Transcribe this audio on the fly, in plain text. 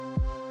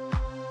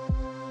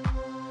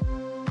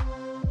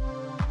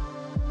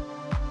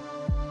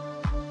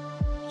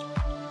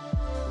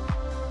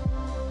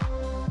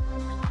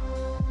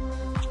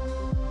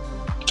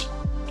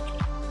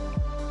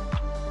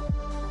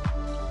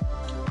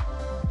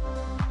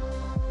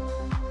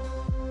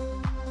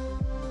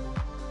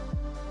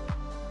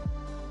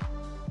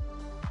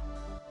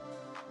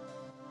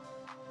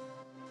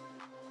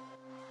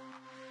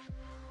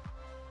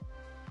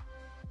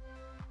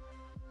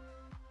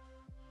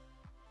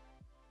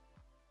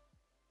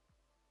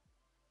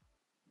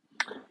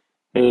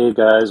Hey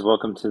guys,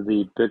 welcome to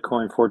the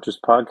Bitcoin Fortress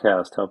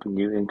podcast, helping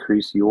you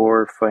increase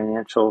your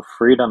financial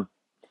freedom.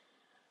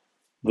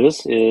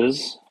 This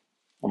is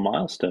a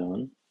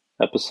milestone,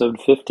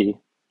 episode 50,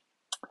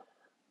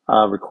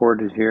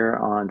 recorded here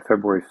on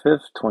February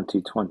 5th,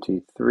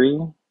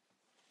 2023.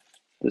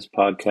 This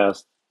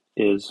podcast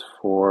is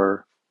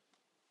for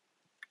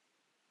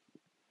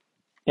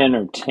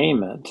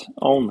entertainment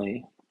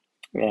only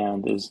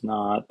and is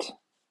not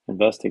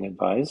investing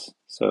advice,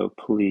 so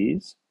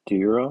please do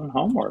your own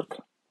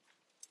homework.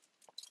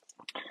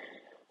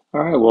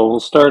 All right, well, we'll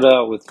start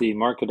out with the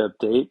market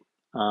update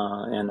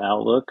and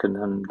outlook, and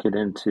then get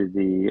into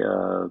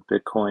the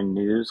Bitcoin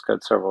news.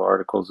 Got several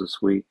articles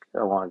this week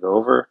I want to go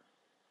over.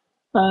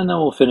 And then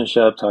we'll finish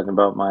up talking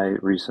about my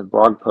recent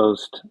blog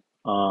post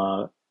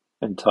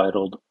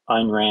entitled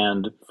Ayn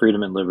Rand,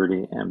 Freedom and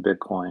Liberty, and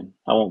Bitcoin.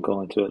 I won't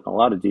go into it in a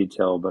lot of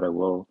detail, but I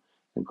will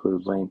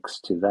include links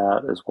to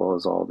that as well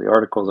as all the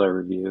articles I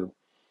review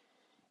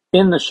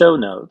in the show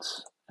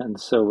notes. And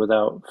so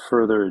without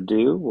further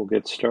ado, we'll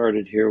get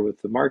started here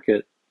with the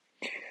market.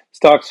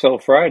 Stocks fell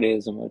Friday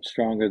as a much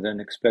stronger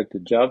than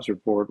expected jobs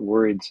report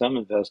worried some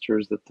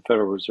investors that the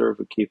Federal Reserve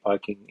would keep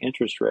hiking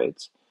interest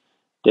rates.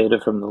 Data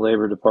from the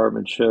Labor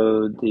Department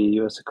showed the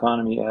U.S.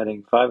 economy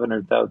adding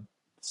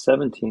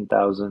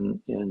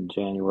 517,000 in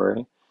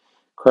January,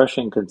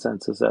 crushing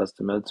consensus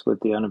estimates, with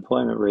the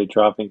unemployment rate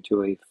dropping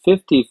to a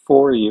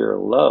 54-year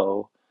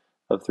low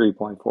of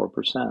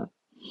 3.4%.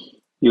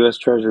 U.S.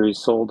 Treasuries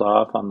sold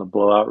off on the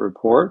blowout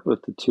report,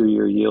 with the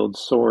two-year yield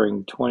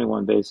soaring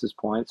 21 basis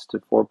points to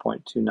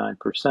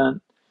 4.29%,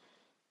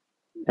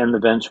 and the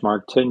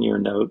benchmark 10-year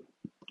note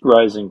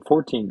rising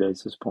 14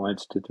 basis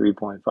points to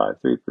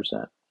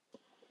 3.53%.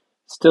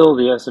 Still,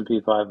 the S&P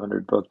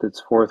 500 booked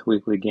its fourth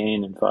weekly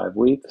gain in 5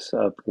 weeks,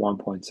 up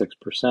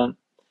 1.6%,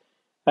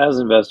 as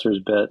investors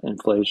bet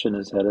inflation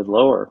is headed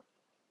lower.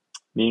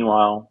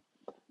 Meanwhile,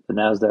 the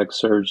Nasdaq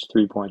surged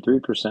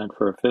 3.3%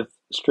 for a fifth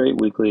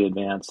straight weekly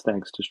advance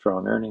thanks to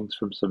strong earnings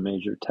from some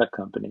major tech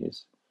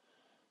companies.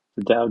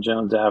 The Dow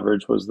Jones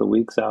average was the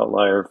week's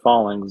outlier,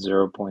 falling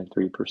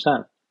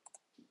 0.3%.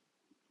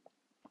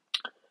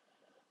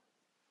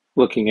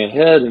 Looking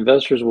ahead,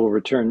 investors will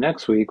return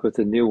next week with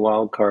a new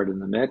wild card in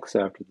the mix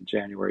after the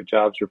January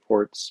jobs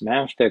report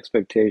smashed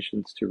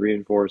expectations to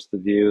reinforce the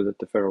view that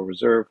the Federal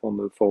Reserve will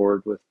move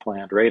forward with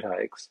planned rate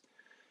hikes.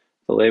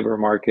 The labor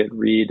market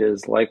read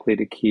is likely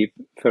to keep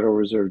Federal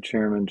Reserve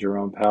Chairman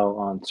Jerome Powell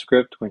on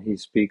script when he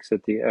speaks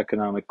at the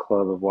Economic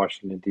Club of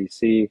Washington,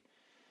 D.C.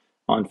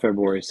 on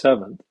February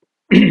 7th.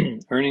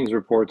 Earnings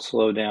reports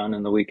slow down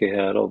in the week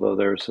ahead, although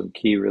there are some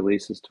key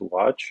releases to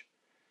watch.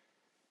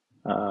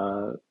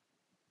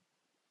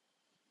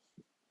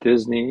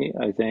 Disney,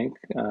 I think,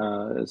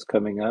 is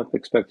coming up,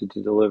 expected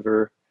to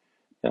deliver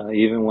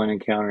even when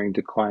encountering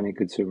declining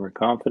consumer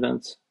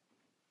confidence.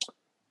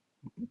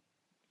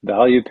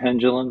 Value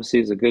Pendulum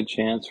sees a good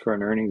chance for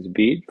an earnings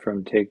beat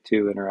from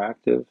Take-Two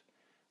Interactive,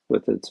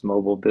 with its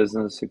mobile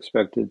business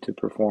expected to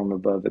perform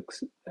above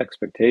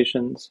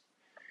expectations.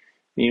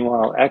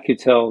 Meanwhile,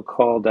 Accutel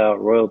called out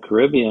Royal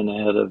Caribbean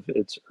ahead of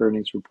its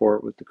earnings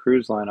report, with the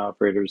cruise line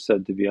operators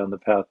said to be on the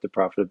path to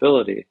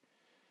profitability.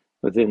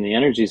 Within the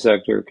energy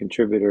sector,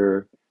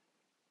 contributor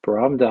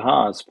Bahram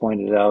Dahas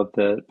pointed out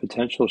that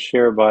potential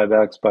share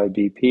buybacks by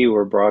BP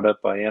were brought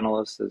up by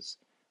analysts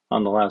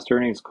on the last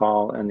earnings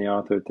call, and the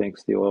author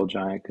thinks the oil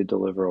giant could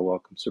deliver a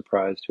welcome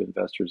surprise to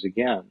investors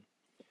again.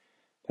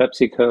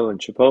 PepsiCo and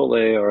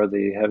Chipotle are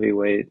the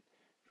heavyweight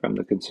from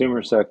the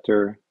consumer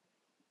sector,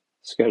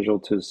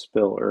 scheduled to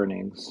spill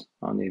earnings.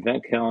 On the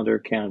event calendar,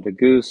 Canada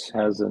Goose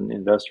has an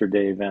Investor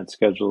Day event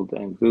scheduled,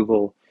 and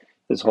Google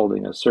is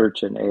holding a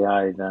search and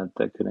AI event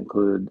that could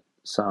include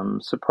some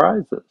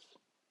surprises.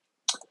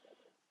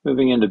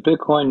 Moving into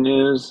Bitcoin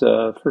news,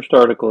 first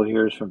article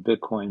here is from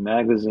Bitcoin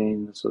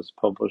Magazine. This was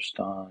published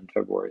on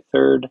February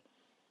 3rd.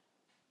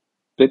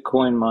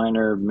 Bitcoin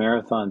miner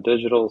Marathon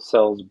Digital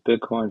sells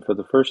Bitcoin for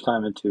the first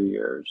time in 2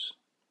 years.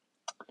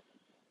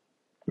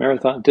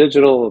 Marathon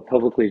Digital, a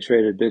publicly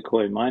traded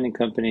Bitcoin mining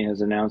company, has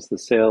announced the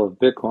sale of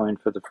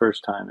Bitcoin for the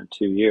first time in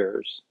 2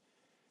 years.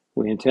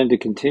 We intend to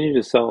continue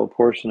to sell a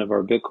portion of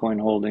our Bitcoin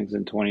holdings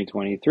in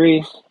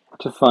 2023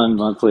 to fund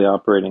monthly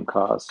operating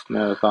costs,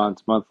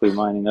 Marathon's monthly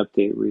mining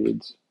update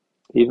reads.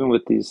 Even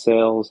with these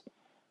sales,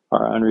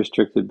 our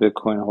unrestricted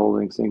Bitcoin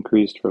holdings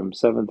increased from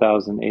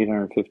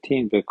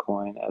 7,815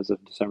 Bitcoin as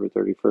of December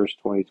 31st,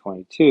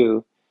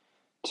 2022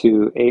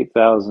 to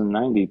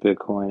 8,090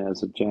 Bitcoin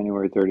as of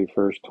January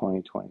 31st,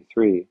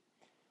 2023.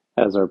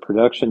 As our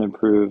production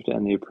improved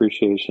and the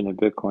appreciation in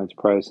Bitcoin's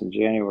price in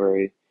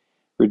January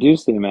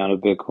reduced the amount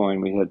of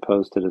Bitcoin we had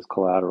posted as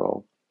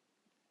collateral.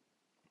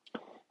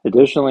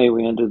 Additionally,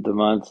 we ended the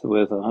month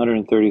with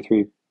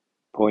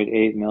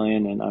 $133.8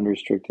 million in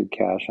unrestricted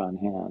cash on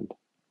hand.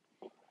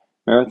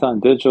 Marathon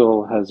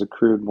Digital has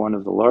accrued one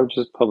of the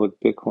largest public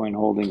Bitcoin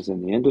holdings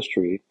in the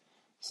industry,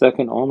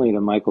 second only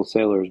to Michael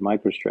Saylor's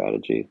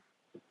MicroStrategy.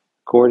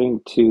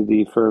 According to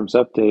the firm's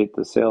update,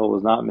 the sale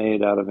was not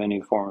made out of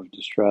any form of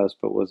distress,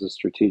 but was a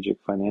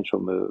strategic financial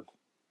move.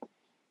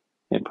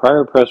 In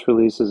prior press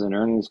releases and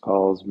earnings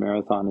calls,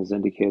 Marathon has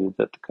indicated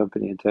that the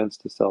company intends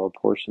to sell a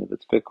portion of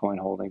its Bitcoin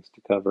holdings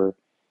to cover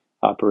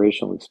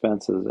operational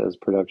expenses as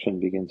production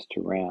begins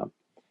to ramp.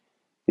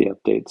 The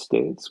update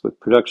states, with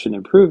production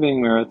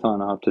improving,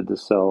 Marathon opted to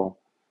sell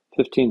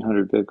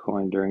 1,500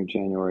 Bitcoin during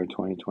January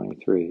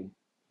 2023.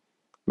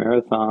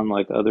 Marathon,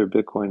 like other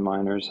Bitcoin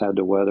miners, had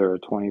to weather a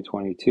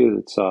 2022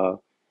 that saw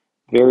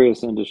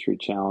various industry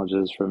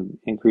challenges from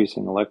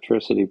increasing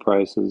electricity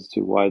prices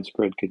to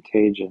widespread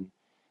contagion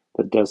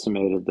that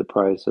decimated the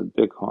price of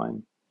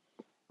Bitcoin.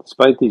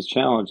 Despite these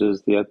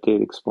challenges, the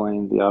update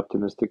explained the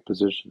optimistic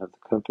position of the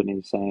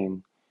company,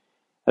 saying,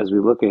 as we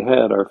look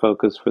ahead, our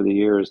focus for the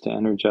year is to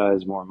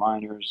energize more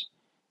miners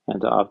and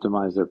to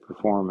optimize their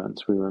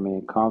performance. We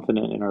remain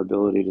confident in our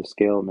ability to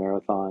scale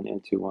Marathon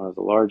into one of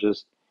the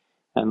largest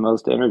and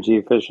most energy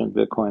efficient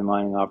Bitcoin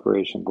mining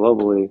operation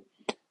globally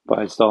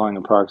by installing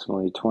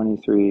approximately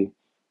 23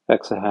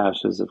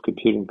 exahashes of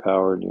computing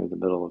power near the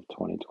middle of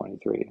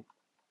 2023.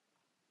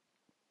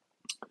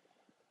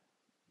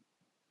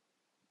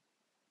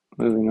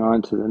 Moving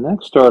on to the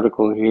next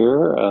article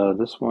here.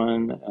 This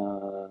one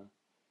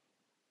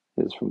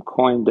is from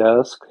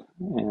CoinDesk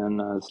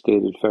and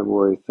stated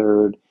February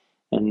 3rd.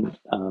 And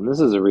this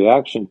is a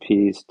reaction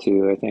piece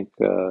to, I think,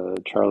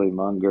 Charlie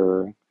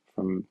Munger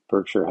from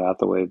Berkshire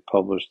Hathaway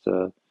published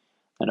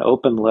an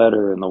open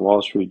letter in the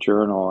Wall Street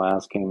Journal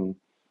asking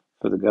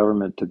for the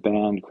government to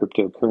ban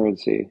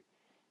cryptocurrency.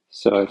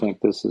 So I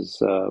think this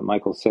is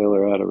Michael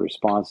Saylor had a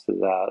response to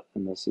that,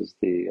 and this is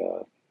the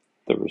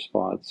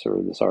response,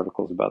 or this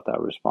article is about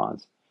that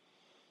response.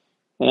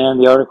 And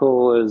the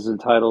article is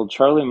entitled,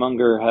 Charlie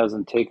Munger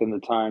Hasn't Taken the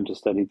Time to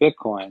Study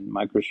Bitcoin,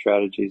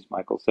 MicroStrategy's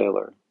Michael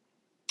Saylor.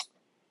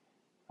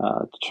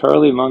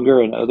 Charlie Munger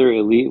and other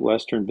elite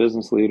Western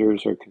business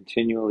leaders are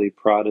continually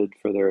prodded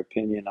for their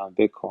opinion on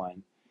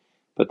Bitcoin,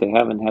 but they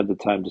haven't had the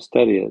time to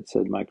study it,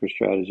 said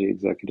MicroStrategy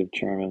Executive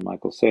Chairman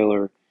Michael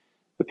Saylor,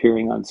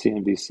 appearing on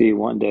CNBC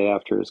one day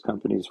after his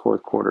company's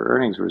fourth quarter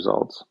earnings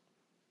results.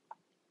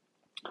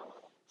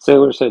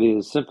 Saylor said he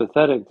is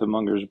sympathetic to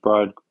Munger's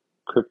broad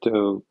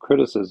crypto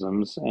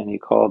criticisms, and he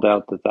called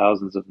out the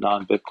thousands of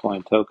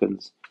non-Bitcoin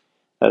tokens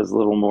as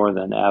little more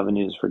than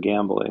avenues for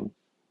gambling.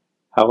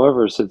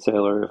 However, said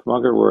Saylor, if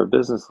Munger were a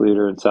business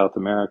leader in South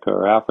America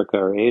or Africa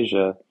or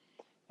Asia,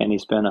 and he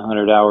spent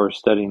 100 hours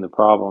studying the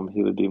problem,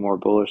 he would be more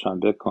bullish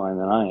on Bitcoin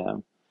than I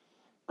am.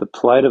 The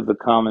plight of the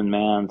common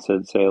man,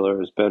 said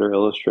Saylor, is better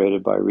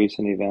illustrated by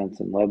recent events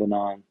in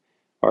Lebanon,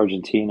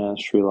 Argentina,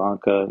 Sri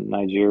Lanka,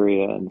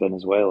 Nigeria, and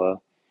Venezuela,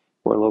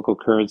 where local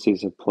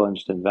currencies have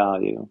plunged in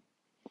value.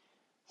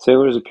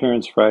 Saylor's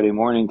appearance Friday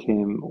morning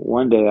came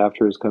one day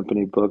after his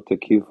company booked a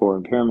Q4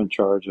 impairment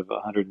charge of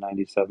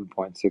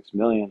 $197.6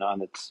 million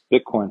on its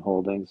Bitcoin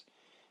holdings,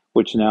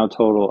 which now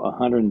total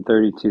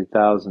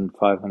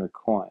 132,500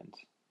 coins.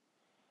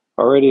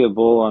 Already a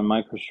bull on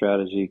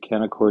MicroStrategy,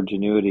 Canaccord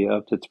Genuity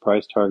upped its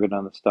price target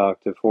on the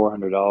stock to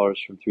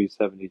 $400 from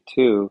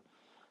 $372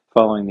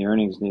 following the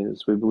earnings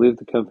news. We believe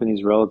the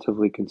company's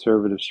relatively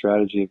conservative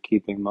strategy of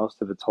keeping most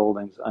of its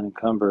holdings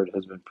unencumbered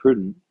has been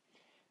prudent,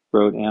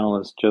 wrote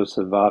analyst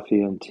Joseph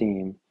Vafi and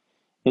team.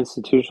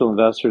 Institutional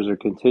investors are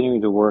continuing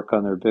to work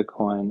on their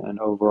Bitcoin and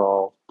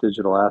overall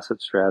digital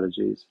asset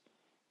strategies,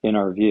 in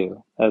our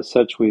view. As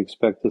such, we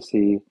expect to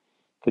see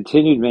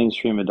continued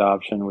mainstream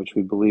adoption, which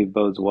we believe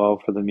bodes well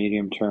for the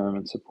medium term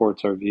and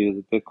supports our view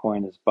that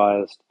Bitcoin is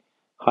biased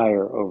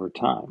higher over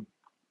time.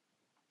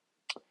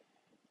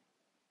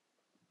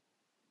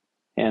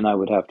 And I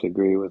would have to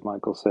agree with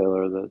Michael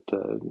Saylor that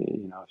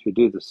if you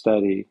do the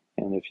study,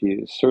 and if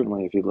you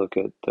look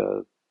at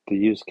the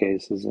use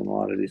cases in a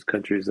lot of these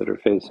countries that are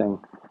facing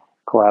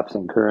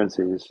collapsing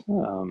currencies,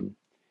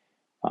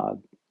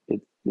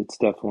 it's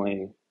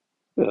definitely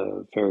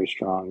a very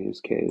strong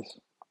use case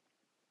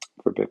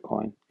for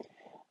Bitcoin.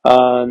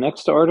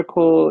 Next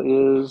article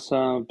is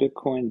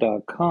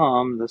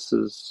Bitcoin.com. This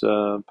is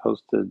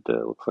posted,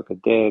 looks like a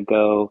day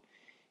ago.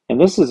 And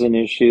this is an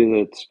issue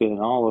that's been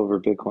all over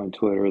Bitcoin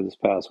Twitter this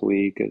past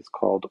week. It's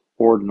called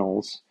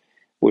ordinals,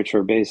 which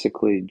are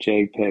basically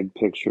JPEG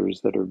pictures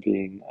that are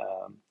being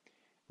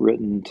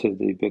written to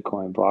the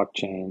Bitcoin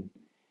blockchain.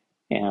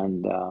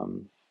 And,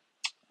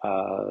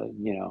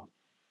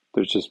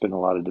 there's just been a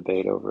lot of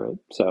debate over it.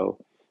 So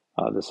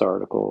this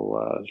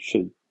article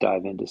should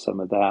dive into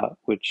some of that,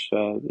 which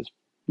is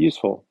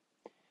useful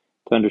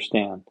to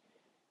understand.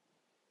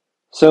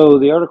 So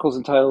the article is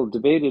entitled,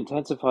 Debate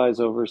Intensifies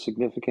Over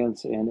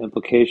Significance and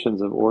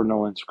Implications of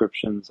Ordinal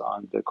Inscriptions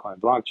on Bitcoin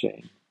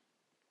Blockchain.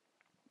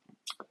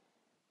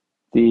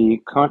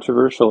 The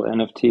controversial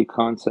NFT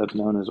concept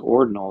known as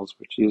ordinals,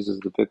 which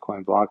uses the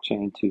Bitcoin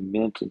blockchain to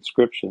mint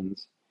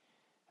inscriptions,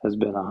 has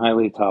been a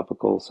highly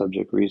topical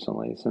subject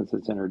recently. Since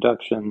its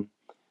introduction,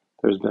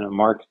 there's been a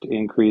marked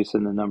increase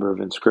in the number of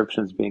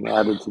inscriptions being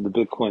added to the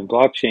Bitcoin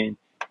blockchain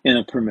in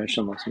a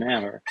permissionless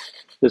manner.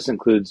 This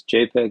includes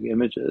JPEG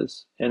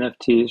images,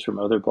 NFTs from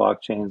other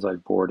blockchains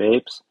like Bored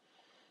Apes,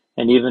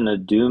 and even a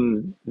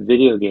Doom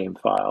video game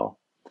file.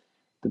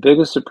 The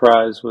biggest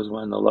surprise was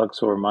when the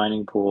Luxor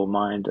mining pool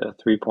mined a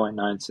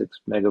 3.96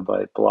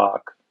 megabyte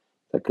block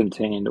that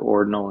contained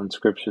ordinal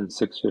inscription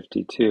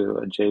 652,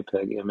 a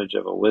JPEG image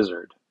of a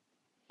wizard.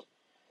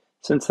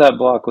 Since that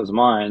block was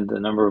mined, the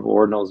number of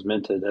ordinals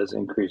minted has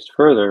increased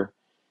further,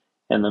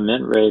 and the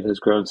mint rate has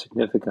grown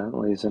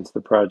significantly since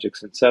the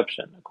project's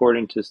inception.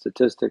 According to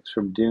statistics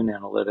from Dune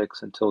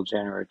Analytics until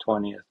January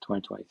 20th,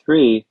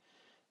 2023,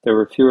 there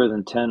were fewer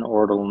than 10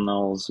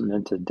 ordinals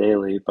minted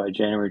daily. By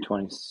January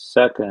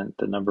 22nd,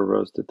 the number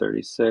rose to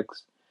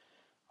 36.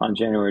 On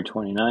January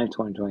 29th,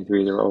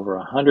 2023, there were over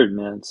 100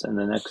 mints, and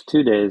the next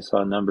 2 days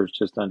saw numbers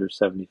just under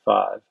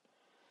 75.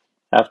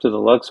 After the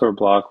Luxor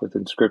block with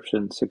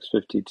inscription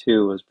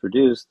 652 was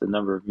produced, the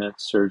number of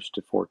mints surged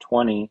to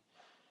 420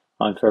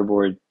 on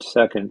February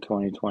 2nd,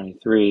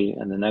 2023,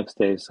 and the next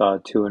day saw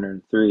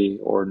 203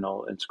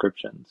 ordinal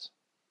inscriptions.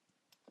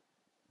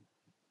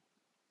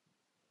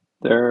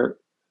 There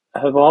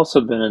have also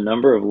been a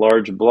number of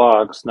large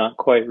blocks not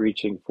quite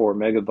reaching 4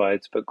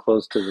 megabytes but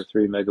close to the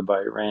 3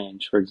 megabyte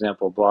range. For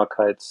example, block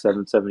heights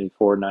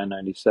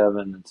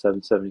 774,997 and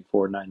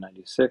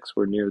 774,996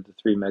 were near the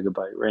 3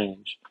 megabyte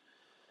range,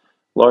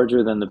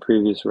 larger than the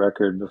previous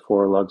record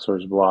before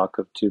Luxor's block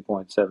of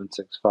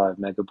 2.765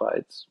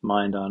 megabytes,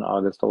 mined on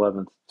August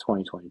 11th,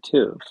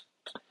 2022.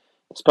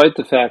 Despite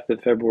the fact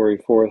that February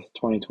 4th,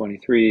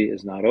 2023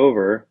 is not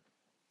over,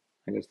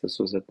 I guess this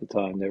was at the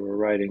time they were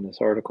writing this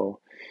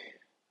article,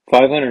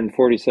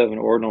 547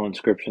 ordinal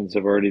inscriptions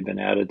have already been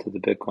added to the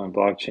Bitcoin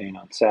blockchain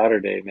on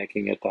Saturday,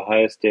 making it the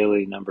highest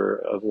daily number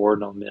of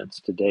ordinal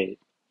mints to date.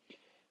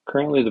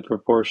 Currently, the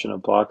proportion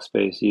of block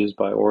space used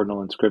by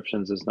ordinal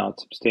inscriptions is not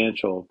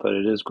substantial, but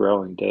it is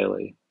growing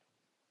daily.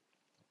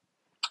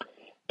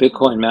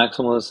 Bitcoin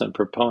maximalists and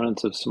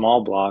proponents of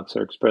small blocks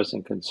are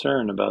expressing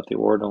concern about the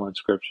ordinal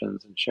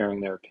inscriptions and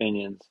sharing their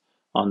opinions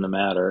on the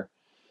matter.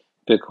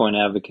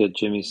 Bitcoin advocate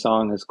Jimmy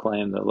Song has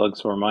claimed that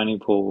Luxor mining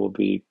pool will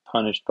be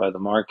punished by the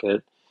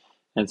market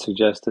and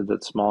suggested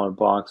that smaller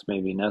blocks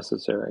may be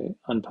necessary.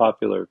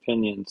 Unpopular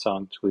opinion,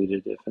 Song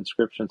tweeted, if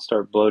inscriptions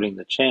start bloating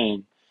the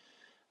chain,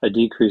 a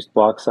decreased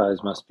block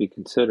size must be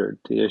considered.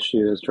 The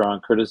issue has drawn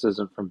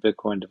criticism from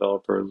Bitcoin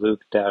developer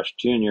Luke Dash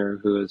Jr.,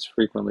 who has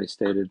frequently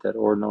stated that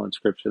ordinal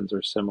inscriptions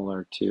are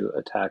similar to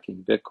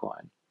attacking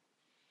Bitcoin.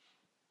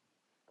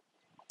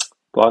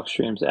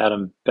 Blockstream's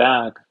Adam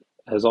Back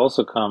has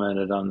also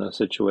commented on the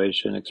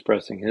situation,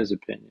 expressing his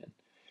opinion.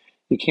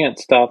 You can't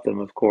stop them,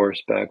 of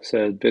course, Back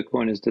said.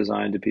 Bitcoin is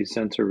designed to be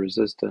censor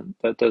resistant.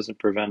 That doesn't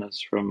prevent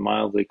us from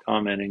mildly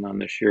commenting on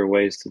the sheer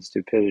waste and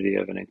stupidity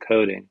of an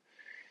encoding.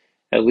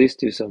 At least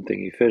do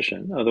something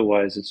efficient,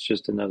 otherwise it's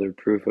just another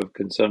proof of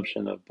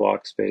consumption of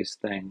block space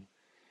thing.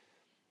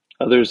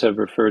 Others have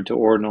referred to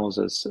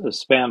ordinals as a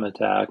spam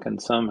attack, and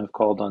some have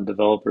called on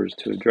developers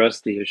to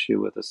address the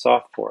issue with a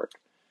soft fork.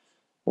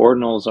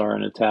 Ordinals are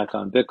an attack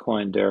on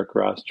Bitcoin, Derek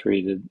Ross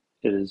tweeted.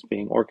 It is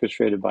being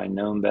orchestrated by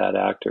known bad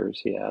actors,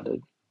 he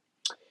added.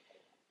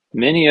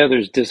 Many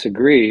others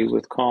disagree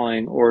with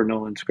calling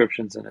ordinal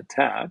inscriptions an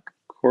attack.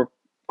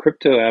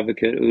 Crypto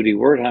advocate Udi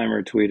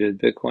Wertheimer tweeted,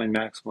 Bitcoin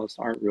maximalists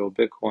aren't real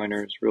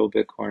Bitcoiners. Real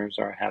Bitcoiners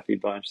are a happy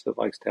bunch that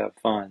likes to have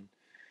fun.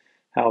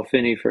 Hal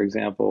Finney, for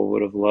example,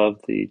 would have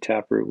loved the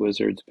Taproot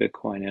Wizards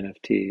Bitcoin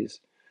NFTs.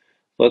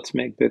 Let's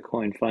make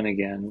Bitcoin fun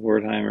again.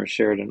 Wertheimer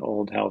shared an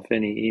old Hal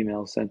Finney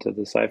email sent to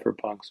the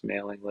Cypherpunks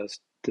mailing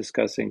list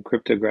discussing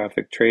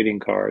cryptographic trading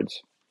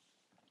cards.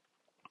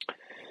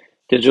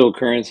 Digital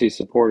currency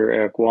supporter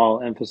Eric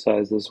Wall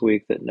emphasized this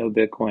week that no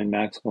Bitcoin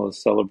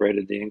maximalists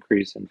celebrated the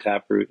increase in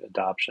Taproot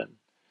adoption.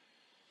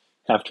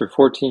 After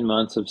 14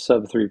 months of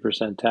sub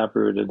 3%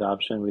 Taproot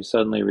adoption, we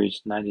suddenly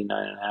reached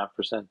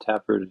 99.5%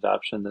 Taproot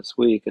adoption this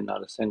week, and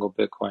not a single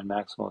Bitcoin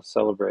maximalist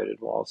celebrated,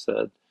 Wall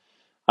said.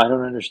 I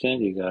don't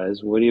understand you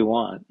guys. What do you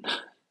want?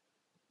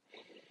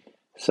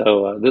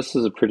 So this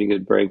is a pretty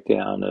good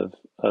breakdown of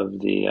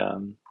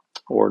the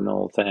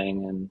ordinal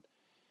thing, and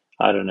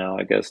I don't know,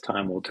 I guess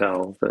time will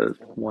tell. The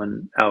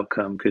one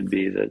outcome could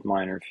be that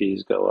miner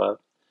fees go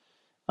up.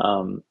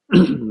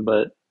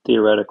 But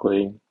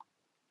theoretically,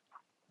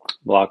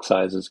 block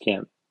sizes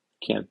can't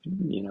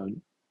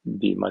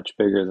be much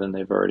bigger than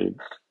they've already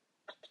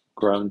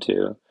grown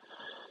to.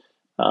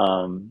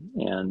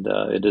 And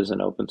it is an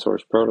open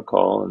source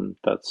protocol, and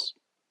that's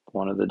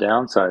one of the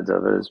downsides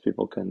of it is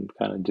people can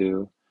kind of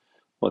do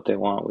what they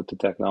want with the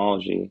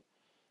technology.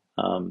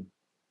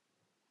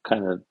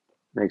 Kind of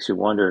makes you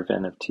wonder if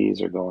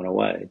NFTs are going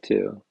away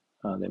too.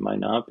 They might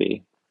not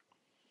be.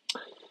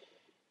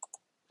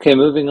 Okay,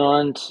 moving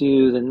on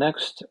to the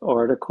next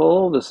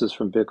article. This is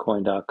from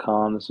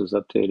Bitcoin.com. This was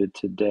updated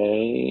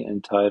today,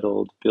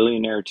 entitled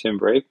Billionaire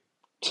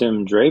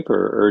Tim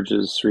Draper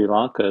urges Sri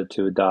Lanka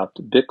to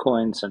adopt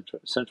Bitcoin.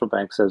 Central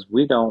Bank says,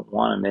 we don't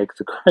want to make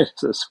the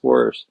crisis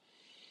worse.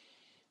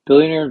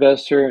 Billionaire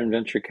investor and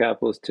venture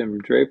capitalist Tim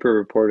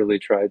Draper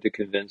reportedly tried to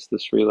convince the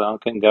Sri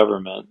Lankan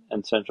government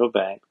and central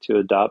bank to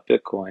adopt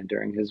Bitcoin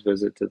during his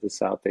visit to the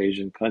South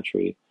Asian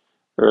country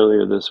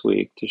earlier this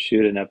week to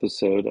shoot an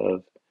episode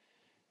of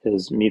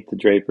his Meet the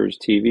Drapers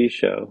TV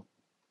show.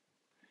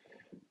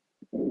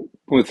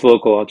 with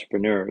local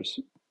entrepreneurs.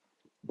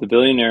 The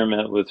billionaire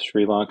met with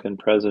Sri Lankan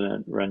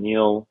President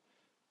Ranil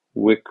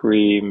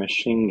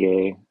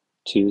Wickremesinghe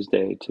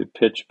Tuesday to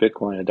pitch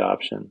Bitcoin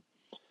adoption,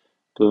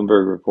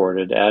 Bloomberg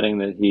reported, adding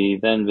that he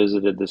then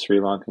visited the Sri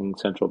Lankan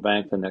central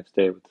bank the next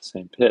day with the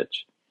same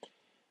pitch.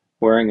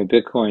 Wearing a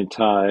Bitcoin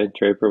tie,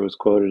 Draper was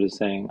quoted as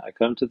saying, "I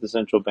come to the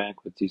central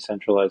bank with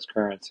decentralized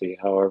currency."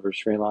 However,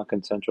 Sri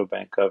Lankan Central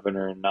Bank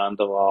Governor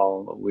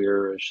Nandalal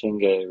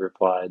Weerasinghe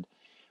replied,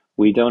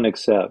 "We don't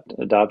accept.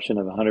 Adoption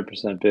of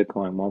 100%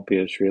 Bitcoin won't be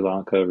a Sri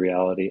Lanka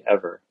reality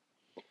ever."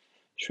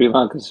 Sri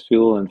Lanka's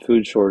fuel and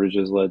food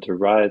shortages led to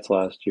riots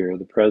last year.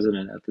 The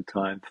president at the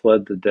time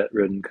fled the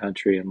debt-ridden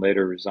country and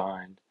later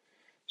resigned.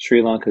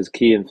 Sri Lanka's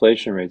key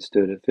inflation rate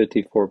stood at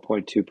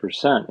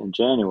 54.2% in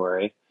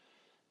January,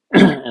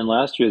 and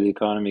last year the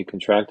economy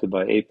contracted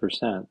by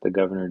 8%, the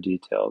governor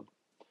detailed.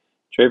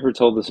 Draper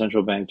told the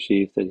central bank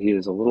chief that he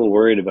is a little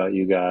worried about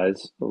you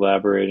guys,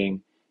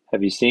 elaborating,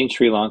 "Have you seen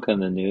Sri Lanka in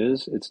the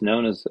news? It's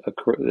known as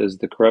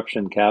the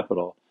corruption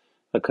capital.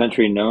 A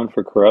country known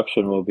for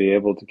corruption will be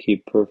able to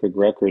keep perfect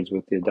records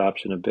with the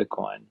adoption of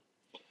Bitcoin."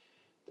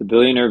 The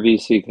billionaire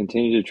VC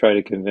continued to try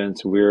to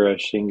convince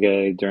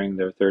Weerasinghe during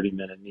their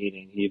 30-minute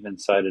meeting. He even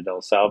cited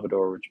El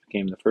Salvador, which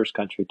became the first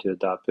country to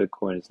adopt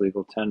Bitcoin as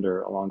legal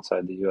tender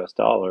alongside the US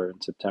dollar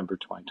in September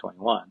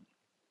 2021.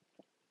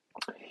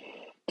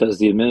 "Does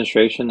the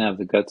administration have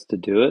the guts to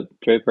do it?"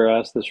 Draper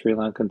asked the Sri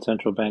Lankan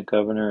central bank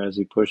governor as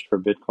he pushed for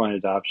Bitcoin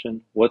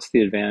adoption. "What's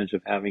the advantage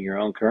of having your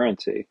own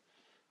currency?"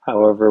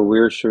 However,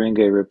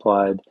 Weerasinghe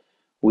replied,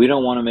 "We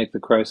don't want to make the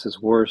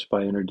crisis worse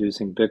by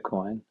introducing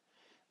Bitcoin."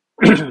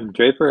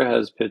 Draper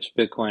has pitched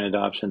Bitcoin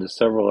adoption to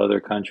several other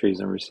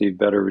countries and received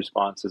better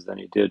responses than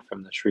he did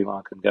from the Sri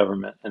Lankan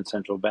government and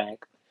central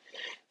bank.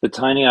 The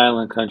tiny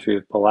island country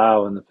of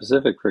Palau in the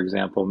Pacific, for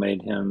example,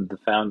 made him the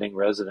founding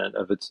resident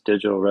of its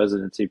digital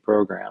residency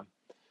program.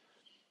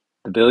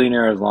 The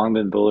billionaire has long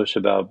been bullish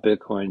about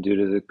Bitcoin due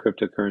to the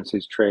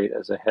cryptocurrency's trait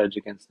as a hedge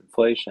against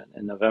inflation.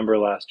 In November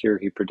last year,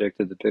 he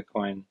predicted that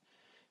Bitcoin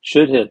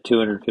should hit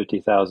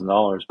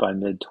 $250,000 by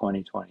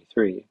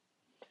mid-2023.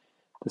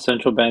 The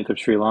Central Bank of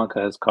Sri Lanka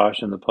has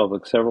cautioned the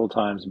public several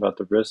times about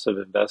the risks of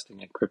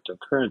investing in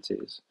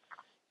cryptocurrencies.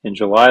 In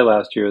July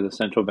last year, the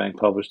central bank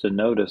published a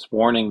notice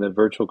warning that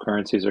virtual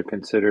currencies are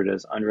considered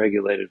as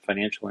unregulated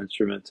financial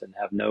instruments and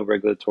have no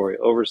regulatory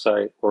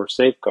oversight or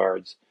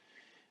safeguards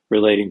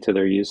relating to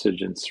their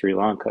usage in Sri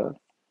Lanka.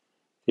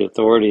 The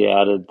authority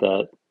added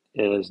that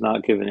it has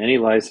not given any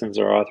license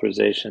or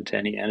authorization to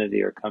any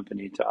entity or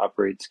company to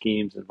operate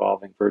schemes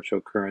involving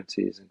virtual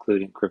currencies,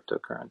 including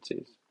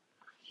cryptocurrencies.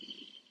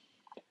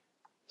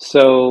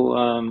 So,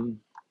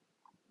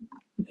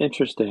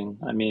 interesting.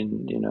 I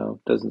mean,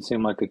 doesn't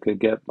seem like it could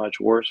get much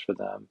worse for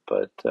them,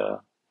 but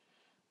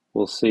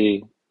we'll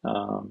see.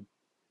 Um,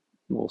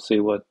 we'll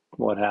see what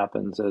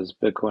happens as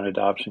Bitcoin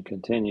adoption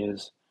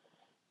continues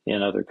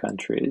in other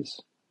countries.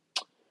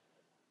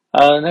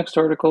 Next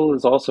article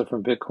is also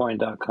from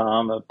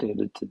Bitcoin.com,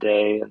 updated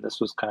today, and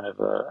this was kind of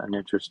an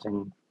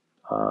interesting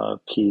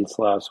piece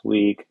last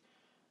week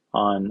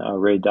on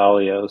Ray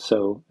Dalio.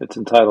 So it's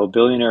entitled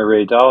 "Billionaire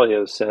Ray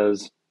Dalio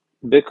Says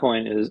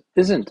Bitcoin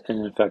isn't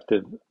an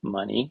effective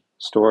money,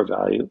 store of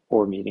value,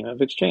 or medium of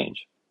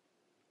exchange,"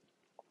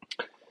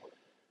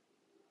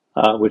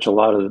 which a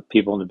lot of the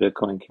people in the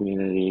Bitcoin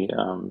community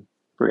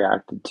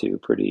reacted to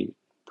pretty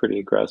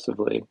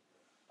aggressively,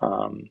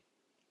 um,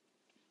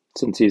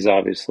 since he's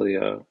obviously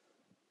a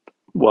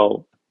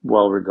well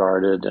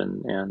regarded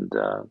and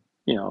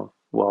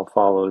well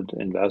followed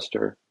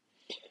investor.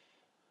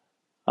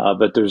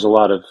 But there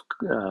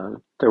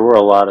were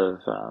a lot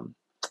of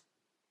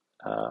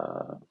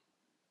uh,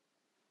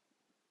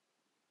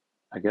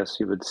 I guess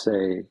you would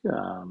say,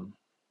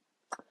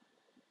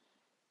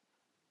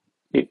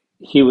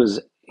 he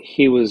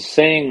was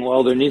saying,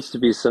 well, there needs to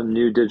be some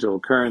new digital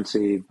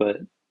currency,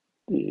 but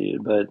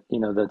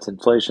that's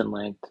inflation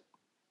linked.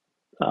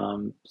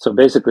 So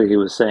basically, he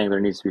was saying there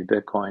needs to be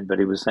Bitcoin, but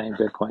he was saying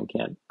Bitcoin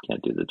can't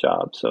do the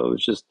job. So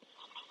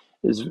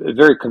it's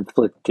very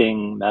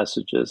conflicting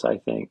messages, I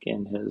think,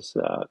 in his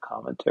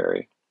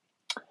commentary.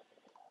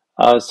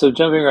 So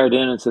jumping right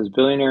in, it says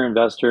billionaire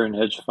investor and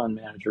hedge fund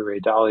manager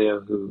Ray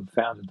Dalio, who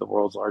founded the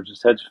world's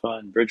largest hedge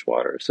fund,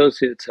 Bridgewater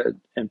Associates,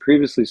 and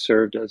previously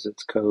served as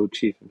its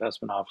co-chief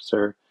investment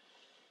officer,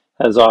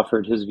 has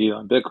offered his view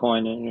on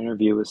Bitcoin in an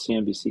interview with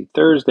CNBC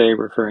Thursday,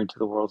 referring to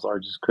the world's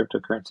largest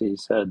cryptocurrency. He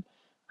said,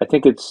 "I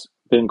think it's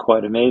been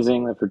quite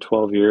amazing that for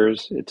 12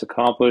 years it's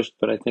accomplished,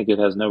 but I think it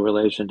has no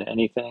relation to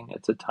anything.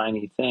 It's a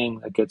tiny thing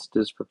that gets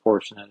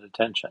disproportionate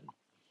attention."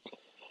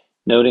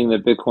 Noting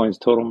that Bitcoin's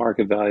total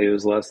market value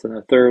is less than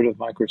a third of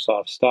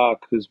Microsoft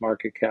stock, whose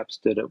market cap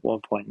stood at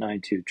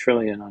 1.92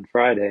 trillion on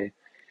Friday,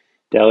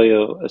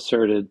 Dalio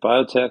asserted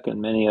biotech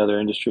and many other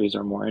industries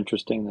are more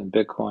interesting than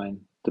Bitcoin.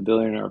 The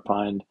billionaire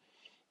opined,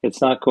 "It's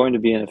not going to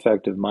be an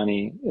effective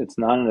money. It's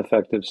not an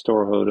effective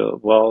storehold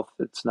of wealth.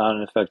 It's not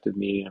an effective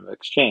medium of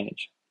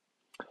exchange."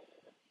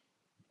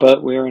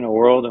 But we're in a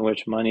world in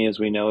which money as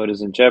we know it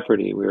is in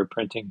jeopardy. We are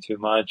printing too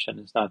much, and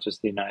it's not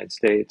just the United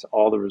States,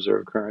 all the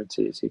reserve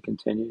currencies. He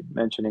continued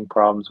mentioning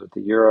problems with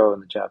the euro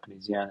and the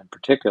Japanese yen in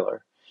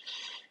particular.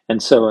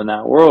 And so in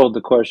that world,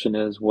 the question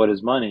is, what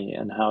is money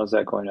and how is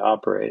that going to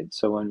operate?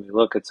 So when we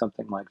look at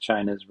something like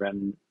China's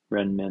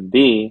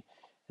renminbi,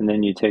 and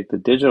then you take the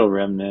digital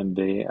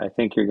renminbi, I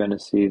think you're going to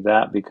see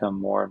that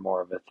become more and more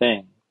of a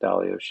thing,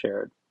 Dalio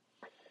shared.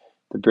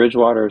 The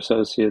Bridgewater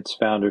Associates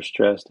founder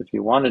stressed if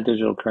you want a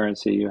digital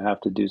currency, you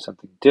have to do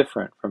something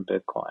different from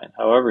Bitcoin.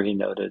 However, he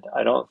noted,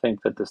 I don't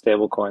think that the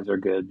stable coins are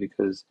good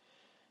because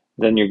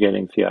then you're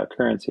getting fiat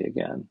currency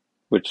again,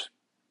 which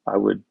I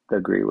would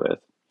agree with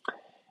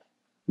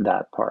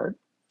that part.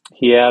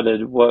 He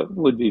added, what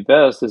would be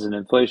best is an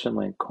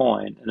inflation-linked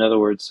coin. In other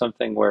words,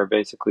 something where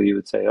basically you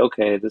would say,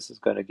 okay, this is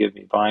going to give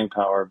me buying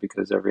power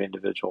because every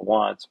individual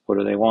wants. What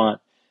do they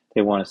want?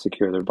 They want to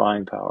secure their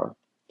buying power.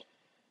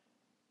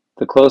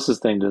 The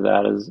closest thing to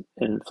that is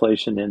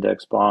inflation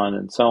index bond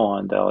and so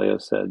on,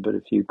 Dalio said. But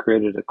if you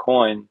created a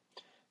coin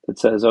that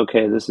says,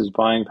 okay, this is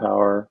buying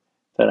power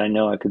that I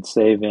know I could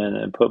save in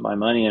and put my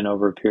money in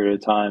over a period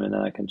of time and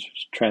then I can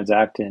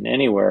transact in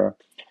anywhere,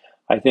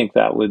 I think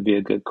that would be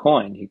a good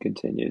coin, he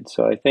continued.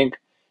 So I think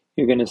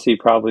you're going to see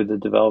probably the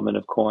development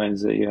of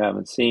coins that you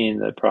haven't seen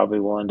that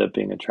probably will end up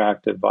being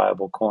attractive,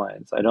 viable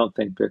coins. I don't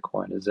think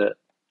Bitcoin is it.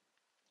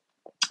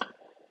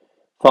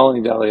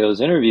 Following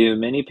Dalio's interview,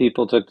 many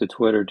people took to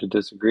Twitter to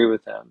disagree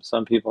with him.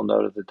 Some people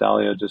noted that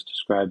Dalio just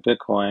described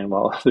Bitcoin,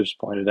 while others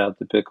pointed out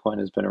that Bitcoin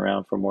has been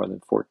around for more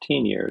than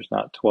 14 years,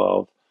 not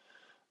 12,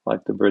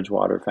 like the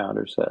Bridgewater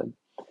founder said.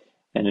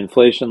 An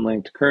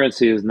inflation-linked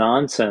currency is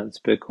nonsense,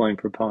 Bitcoin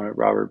proponent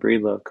Robert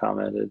Breedlove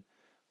commented.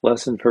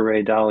 Lesson for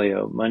Ray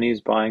Dalio,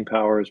 money's buying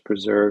power is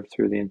preserved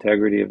through the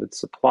integrity of its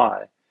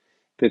supply.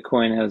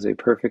 Bitcoin has a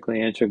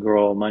perfectly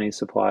integral money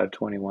supply of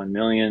 21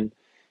 million.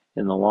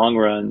 In the long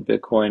run,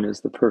 Bitcoin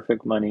is the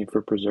perfect money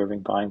for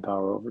preserving buying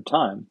power over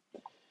time.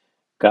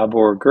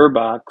 Gabor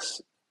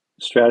Gerbach,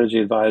 strategy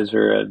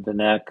advisor at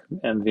Vinek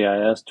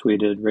MVIS,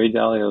 tweeted, Ray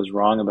Dalio is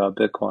wrong about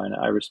Bitcoin.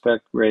 I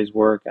respect Ray's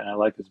work and I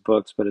like his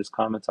books, but his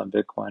comments on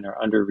Bitcoin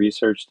are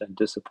under-researched and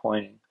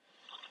disappointing.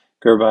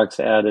 Gerbach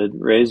added,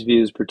 Ray's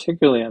views,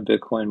 particularly on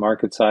Bitcoin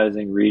market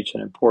sizing, reach,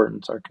 and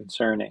importance, are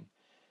concerning.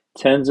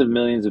 Tens of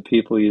millions of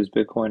people use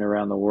Bitcoin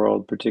around the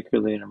world,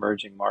 particularly in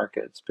emerging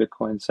markets.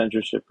 Bitcoin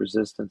censorship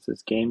resistance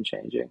is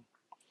game-changing.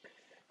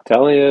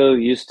 Dalio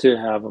used to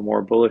have a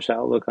more bullish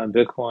outlook on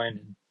Bitcoin.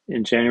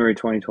 In January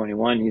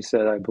 2021, he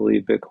said, I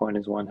believe Bitcoin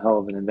is one hell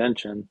of an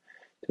invention.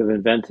 To have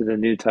invented a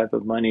new type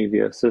of money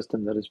via a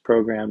system that is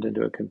programmed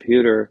into a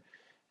computer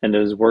and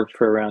has worked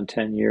for around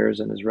 10 years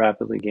and is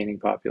rapidly gaining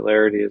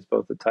popularity as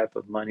both a type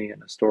of money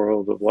and a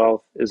storehold of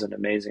wealth is an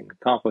amazing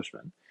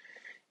accomplishment.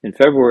 In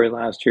February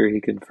last year,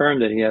 he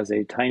confirmed that he has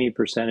a tiny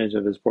percentage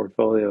of his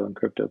portfolio in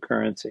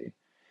cryptocurrency.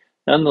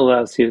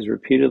 Nonetheless, he has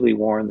repeatedly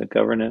warned that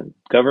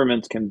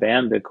governments can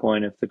ban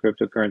Bitcoin if the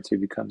cryptocurrency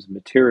becomes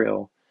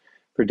material,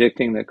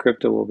 predicting that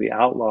crypto will be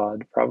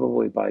outlawed,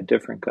 probably by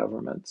different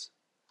governments.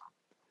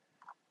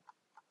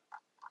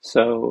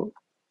 So,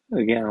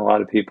 again, a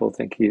lot of people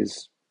think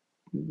he's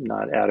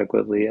not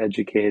adequately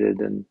educated,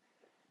 and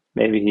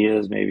maybe he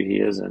is, maybe he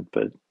isn't.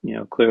 But,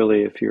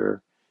 clearly if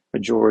your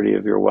majority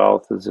of your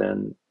wealth is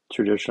in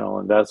traditional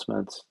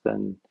investments,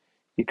 then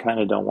you kind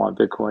of don't want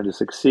Bitcoin to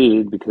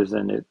succeed because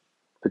then it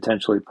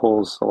potentially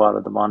pulls a lot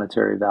of the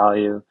monetary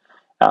value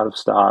out of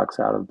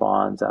stocks, out of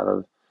bonds, out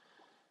of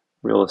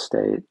real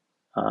estate,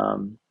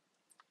 and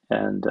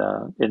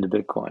into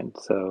Bitcoin.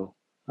 So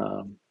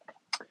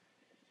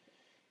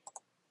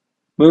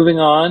moving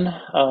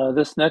on,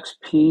 this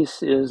next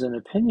piece is an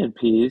opinion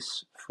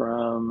piece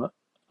from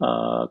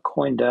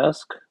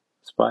CoinDesk.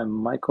 It's by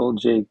Michael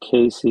J.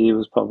 Casey. It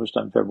was published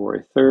on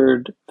February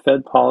 3rd.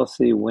 Fed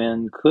policy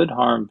win could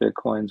harm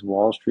Bitcoin's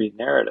Wall Street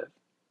narrative.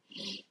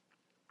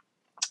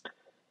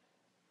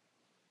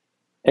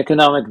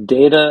 Economic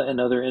data and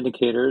other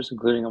indicators,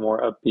 including a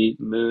more upbeat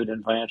mood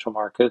in financial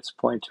markets,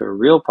 point to a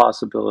real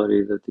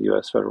possibility that the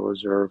U.S. Federal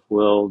Reserve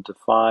will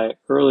defy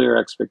earlier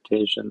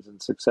expectations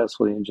and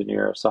successfully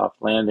engineer a soft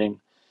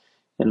landing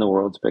in the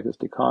world's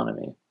biggest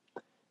economy.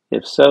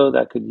 If so,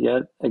 that could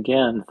yet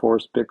again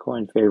force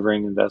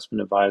Bitcoin-favoring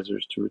investment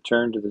advisors to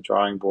return to the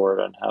drawing board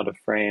on how to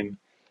frame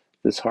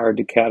this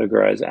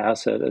hard-to-categorize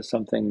asset as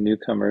something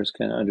newcomers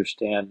can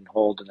understand and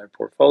hold in their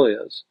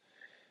portfolios.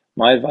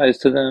 My advice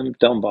to them,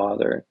 don't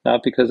bother,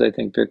 not because I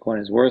think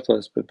Bitcoin is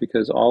worthless, but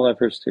because all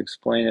efforts to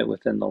explain it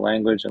within the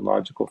language and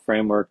logical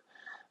framework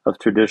of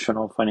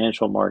traditional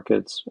financial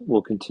markets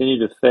will continue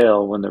to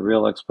fail when the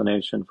real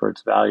explanation for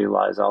its value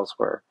lies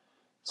elsewhere,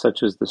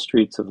 such as the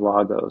streets of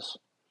Lagos.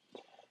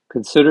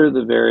 Consider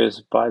the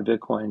various buy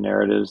Bitcoin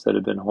narratives that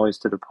have been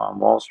hoisted upon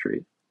Wall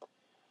Street.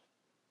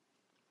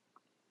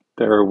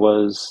 There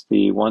was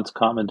the once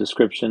common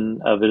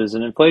description of it as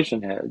an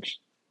inflation hedge.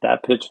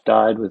 That pitch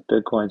died with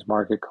Bitcoin's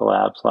market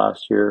collapse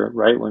last year,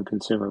 right when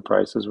consumer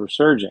prices were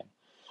surging.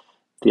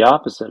 The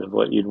opposite of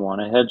what you'd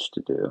want a hedge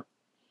to do.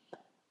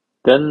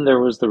 Then there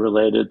was the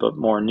related but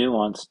more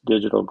nuanced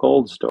digital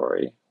gold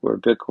story, where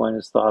Bitcoin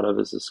is thought of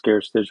as a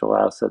scarce digital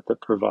asset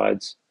that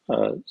provides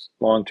a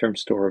long-term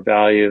store of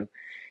value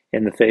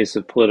in the face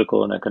of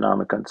political and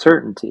economic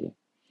uncertainty.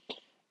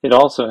 It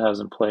also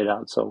hasn't played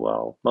out so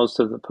well. Most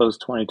of the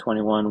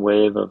post-2021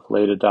 wave of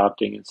late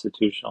adopting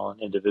institutional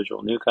and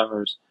individual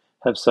newcomers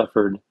have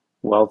suffered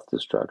wealth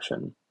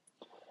destruction.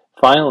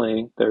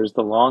 Finally, there's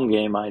the long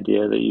game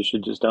idea that you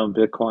should just own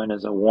Bitcoin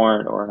as a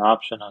warrant or an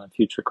option on a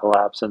future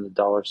collapse in the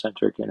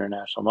dollar-centric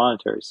international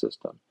monetary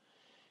system,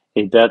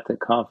 a bet that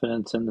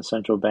confidence in the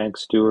central bank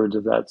stewards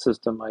of that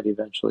system might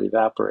eventually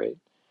evaporate.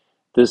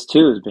 This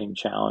too is being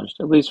challenged,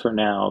 at least for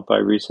now, by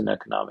recent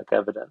economic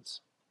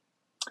evidence.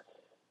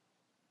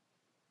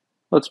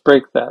 Let's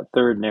break that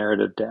third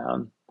narrative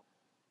down.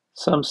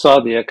 Some saw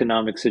the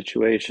economic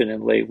situation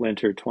in late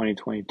winter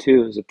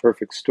 2022 as a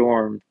perfect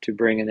storm to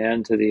bring an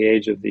end to the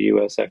age of the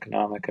U.S.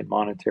 economic and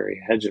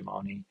monetary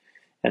hegemony,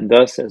 and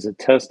thus as a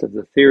test of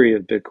the theory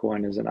of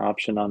Bitcoin as an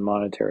option on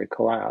monetary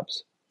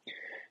collapse.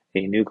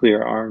 A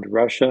nuclear-armed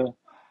Russia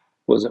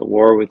was at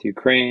war with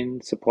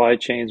Ukraine, supply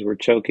chains were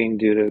choking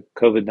due to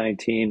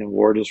COVID-19 and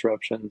war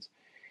disruptions,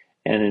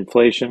 and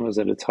inflation was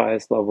at its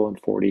highest level in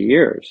 40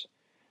 years.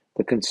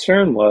 The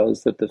concern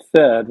was that the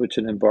Fed, which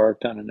had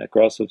embarked on an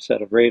aggressive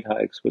set of rate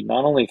hikes, would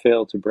not only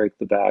fail to break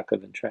the back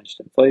of entrenched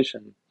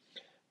inflation,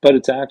 but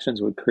its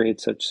actions would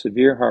create such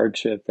severe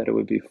hardship that it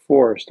would be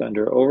forced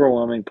under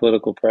overwhelming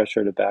political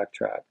pressure to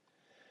backtrack.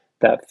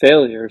 That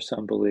failure,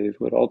 some believed,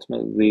 would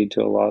ultimately lead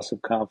to a loss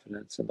of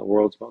confidence in the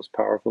world's most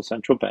powerful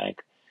central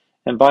bank,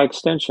 and by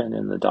extension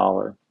in the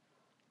dollar.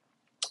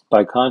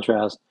 By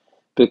contrast,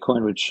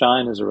 Bitcoin would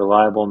shine as a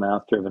reliable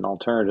math-driven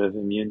alternative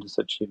immune to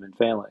such human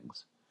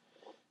failings.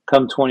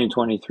 Come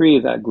 2023,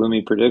 that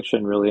gloomy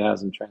prediction really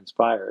hasn't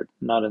transpired,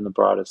 not in the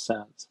broadest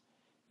sense.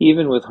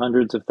 Even with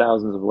hundreds of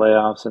thousands of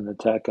layoffs in the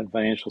tech and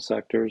financial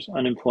sectors,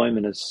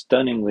 unemployment is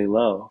stunningly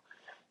low.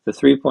 The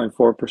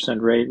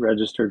 3.4% rate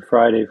registered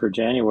Friday for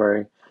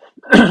January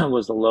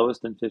was the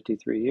lowest in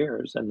 53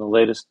 years, and the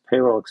latest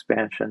payroll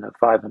expansion of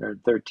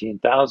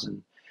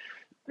 513,000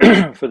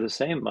 for the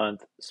same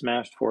month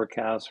smashed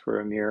forecasts for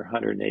a mere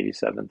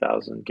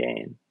 187,000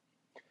 gain.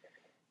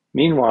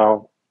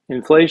 Meanwhile,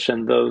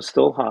 inflation, though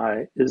still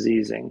high, is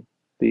easing.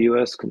 The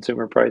U.S.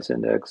 Consumer Price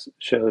Index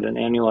showed an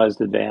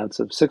annualized advance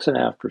of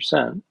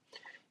 6.5%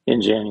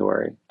 in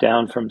January,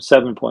 down from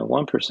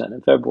 7.1%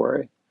 in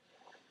February.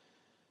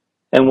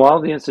 And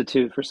while the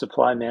Institute for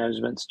Supply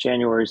Management's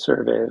January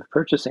survey of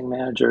purchasing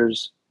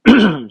managers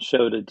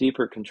showed a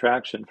deeper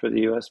contraction for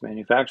the U.S.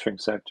 manufacturing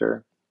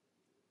sector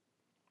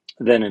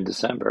than in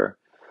December,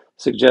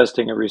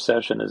 suggesting a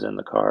recession is in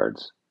the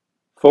cards,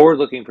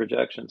 forward-looking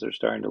projections are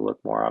starting to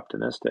look more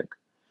optimistic.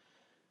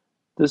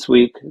 This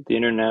week, the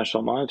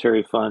International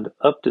Monetary Fund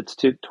upped its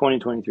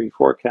 2023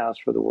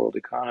 forecast for the world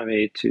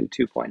economy to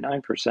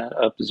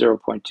 2.9%, up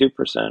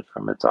 0.2%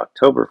 from its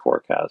October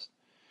forecast.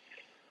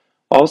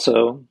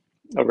 Also,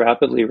 a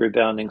rapidly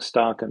rebounding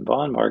stock and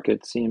bond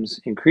market seems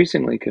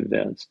increasingly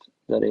convinced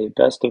that a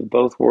best of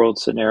both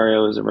worlds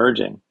scenario is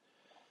emerging,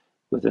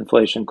 with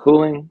inflation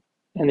cooling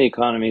and the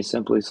economy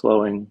simply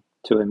slowing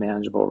to a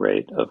manageable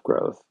rate of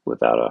growth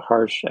without a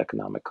harsh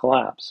economic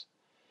collapse.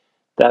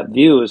 That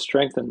view is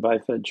strengthened by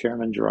Fed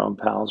Chairman Jerome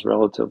Powell's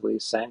relatively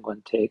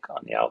sanguine take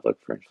on the outlook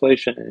for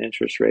inflation and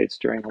interest rates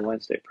during a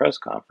Wednesday press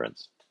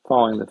conference,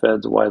 following the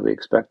Fed's widely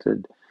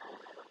expected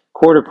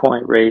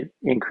quarter-point rate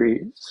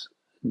increase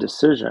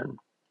decision.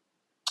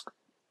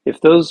 If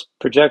those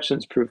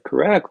projections prove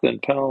correct, then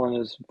Powell and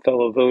his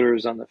fellow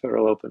voters on the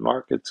Federal Open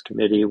Markets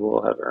Committee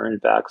will have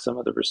earned back some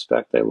of the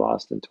respect they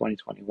lost in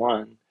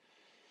 2021,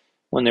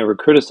 when they were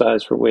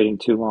criticized for waiting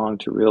too long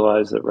to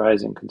realize that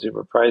rising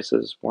consumer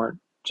prices weren't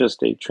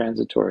just a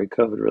transitory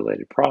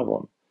COVID-related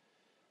problem.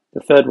 The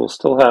Fed will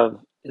still have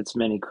its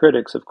many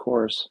critics, of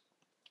course,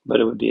 but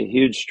it would be a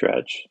huge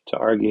stretch to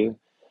argue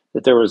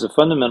that there was a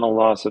fundamental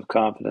loss of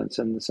confidence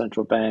in the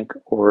central bank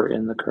or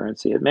in the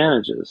currency it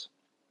manages.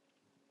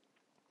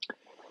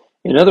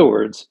 In other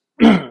words,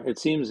 it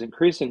seems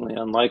increasingly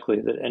unlikely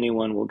that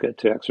anyone will get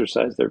to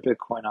exercise their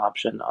Bitcoin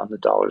option on the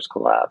dollar's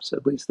collapse,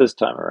 at least this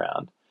time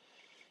around.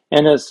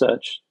 And as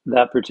such,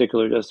 that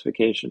particular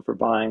justification for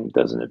buying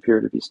doesn't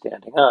appear to be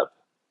standing up.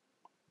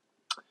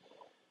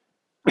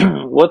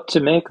 What to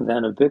make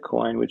then of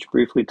Bitcoin, which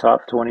briefly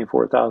topped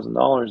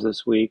 $24,000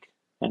 this week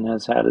and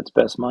has had its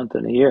best month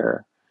in a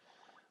year?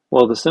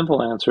 Well, the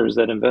simple answer is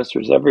that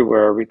investors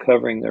everywhere are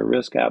recovering their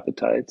risk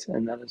appetites,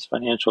 and that as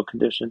financial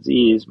conditions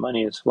ease,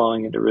 money is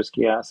flowing into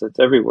risky assets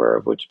everywhere,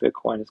 of which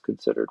Bitcoin is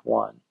considered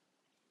one.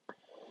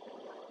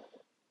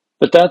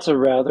 But that's a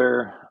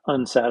rather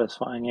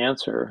unsatisfying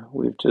answer.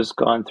 We've just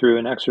gone through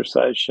an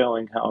exercise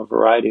showing how a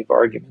variety of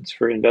arguments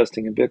for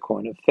investing in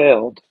Bitcoin have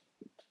failed.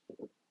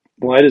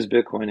 Why does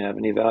Bitcoin have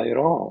any value at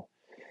all?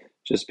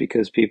 Just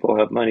because people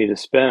have money to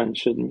spend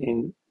shouldn't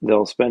mean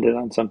they'll spend it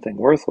on something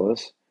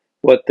worthless.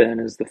 What then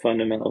is the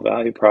fundamental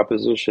value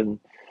proposition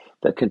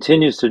that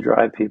continues to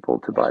drive people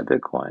to buy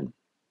Bitcoin?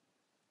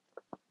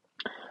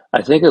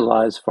 I think it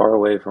lies far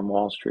away from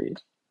Wall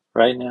Street.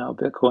 Right now,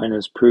 Bitcoin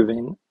is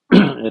proving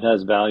it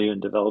has value in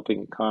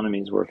developing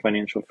economies where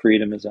financial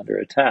freedom is under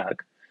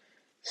attack,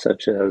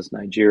 such as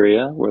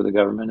Nigeria, where the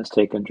government has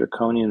taken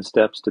draconian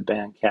steps to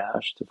ban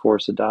cash to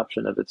force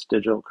adoption of its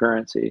digital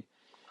currency.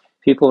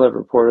 People have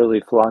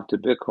reportedly flocked to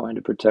Bitcoin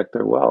to protect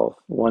their wealth.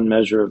 One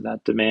measure of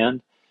that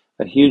demand,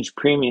 a huge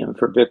premium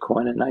for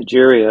Bitcoin in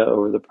Nigeria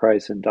over the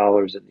price in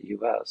dollars in the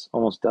US,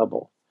 almost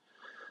double.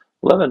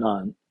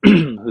 Lebanon,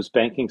 whose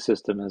banking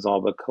system has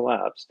all but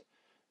collapsed.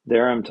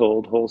 There, I'm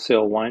told,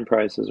 wholesale wine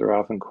prices are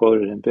often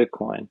quoted in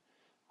Bitcoin.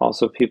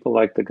 Also, people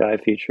like the guy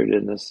featured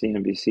in this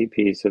CNBC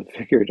piece have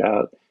figured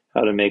out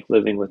how to make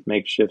living with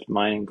makeshift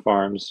mining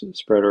farms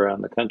spread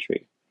around the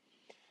country.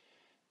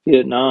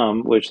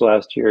 Vietnam, which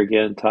last year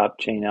again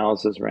topped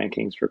Chainalysis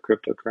rankings for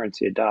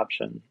cryptocurrency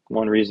adoption.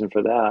 One reason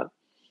for that,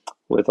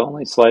 with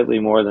only slightly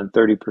more than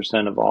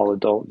 30% of all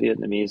adult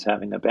Vietnamese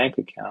having a bank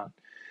account,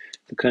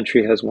 the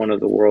country has one of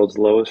the world's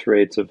lowest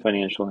rates of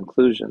financial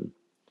inclusion.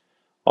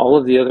 All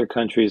of the other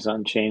countries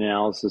on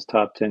Chainalysis'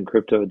 top 10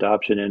 crypto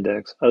adoption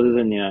index, other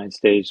than the United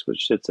States,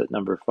 which sits at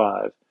number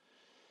 5.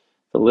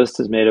 The list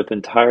is made up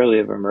entirely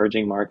of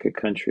emerging market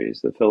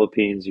countries: the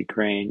Philippines,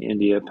 Ukraine,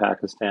 India,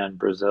 Pakistan,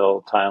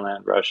 Brazil,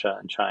 Thailand, Russia,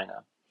 and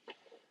China.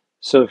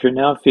 So if you're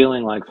now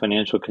feeling like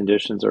financial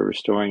conditions are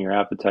restoring your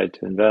appetite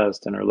to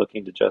invest and are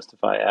looking to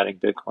justify adding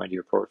Bitcoin to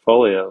your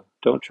portfolio,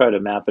 don't try to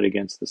map it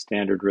against the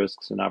standard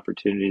risks and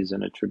opportunities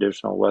in a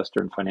traditional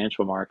Western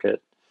financial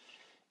market.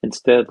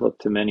 Instead, look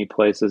to many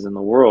places in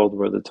the world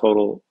where the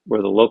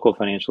local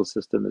financial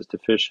system is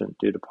deficient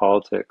due to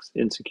politics,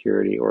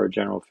 insecurity, or a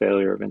general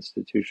failure of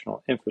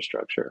institutional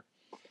infrastructure.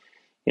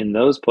 In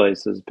those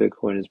places,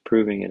 Bitcoin is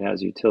proving it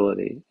has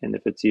utility, and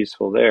if it's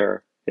useful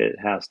there, it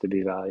has to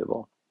be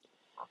valuable.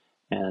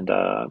 And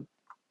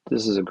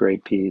this is a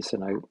great piece,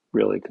 and I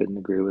really couldn't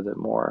agree with it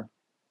more.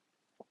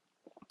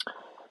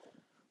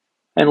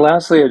 And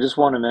lastly, I just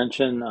want to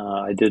mention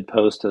I did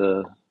post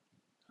a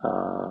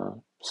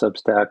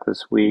Substack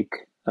this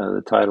week.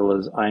 The title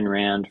is Ayn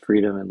Rand,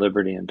 Freedom and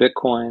Liberty in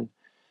Bitcoin.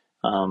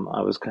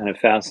 I was kind of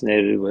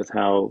fascinated with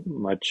how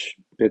much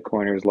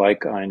Bitcoiners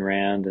like Ayn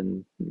Rand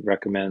and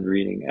recommend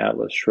reading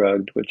Atlas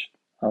Shrugged, which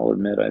I'll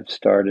admit I've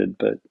started,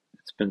 but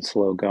it's been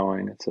slow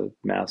going. It's a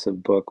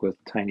massive book with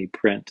tiny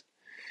print,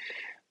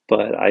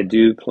 but I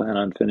do plan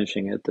on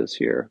finishing it this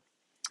year.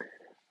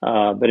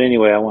 But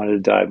anyway, I wanted to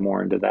dive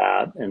more into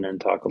that and then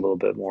talk a little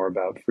bit more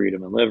about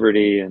freedom and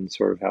liberty and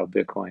sort of how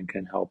Bitcoin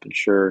can help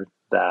ensure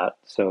that.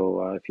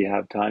 So if you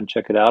have time,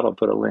 check it out. I'll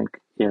put a link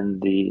in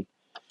the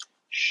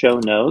show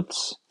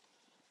notes.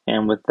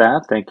 And with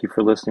that, thank you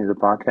for listening to the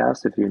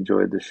podcast. If you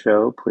enjoyed the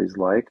show, please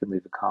like and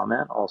leave a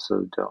comment.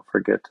 Also, don't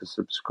forget to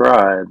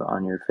subscribe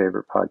on your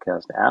favorite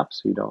podcast app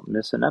so you don't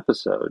miss an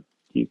episode.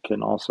 You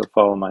can also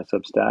follow my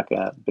Substack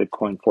at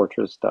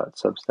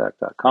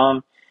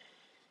bitcoinfortress.substack.com.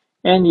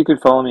 And you can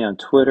follow me on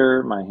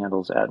Twitter. My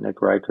handle's at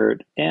Nick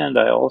Reichert. And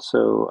I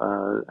also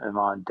am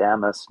on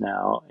Damus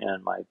now,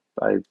 and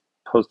I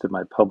posted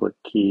my public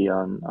key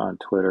on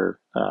Twitter,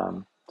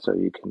 so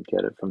you can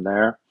get it from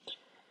there.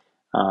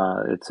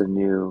 It's a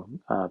new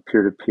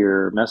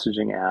peer-to-peer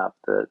messaging app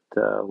that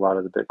a lot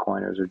of the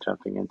Bitcoiners are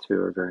jumping into,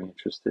 are very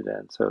interested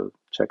in. So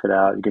check it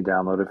out. You can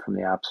download it from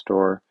the App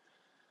Store.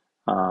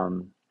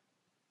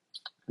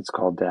 It's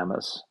called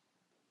Damus,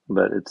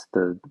 but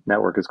the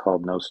network is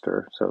called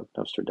Nostr, so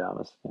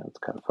Nostradamus. It's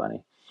kind of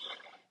funny.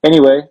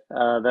 Anyway,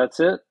 that's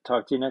it.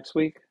 Talk to you next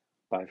week.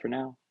 Bye for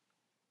now.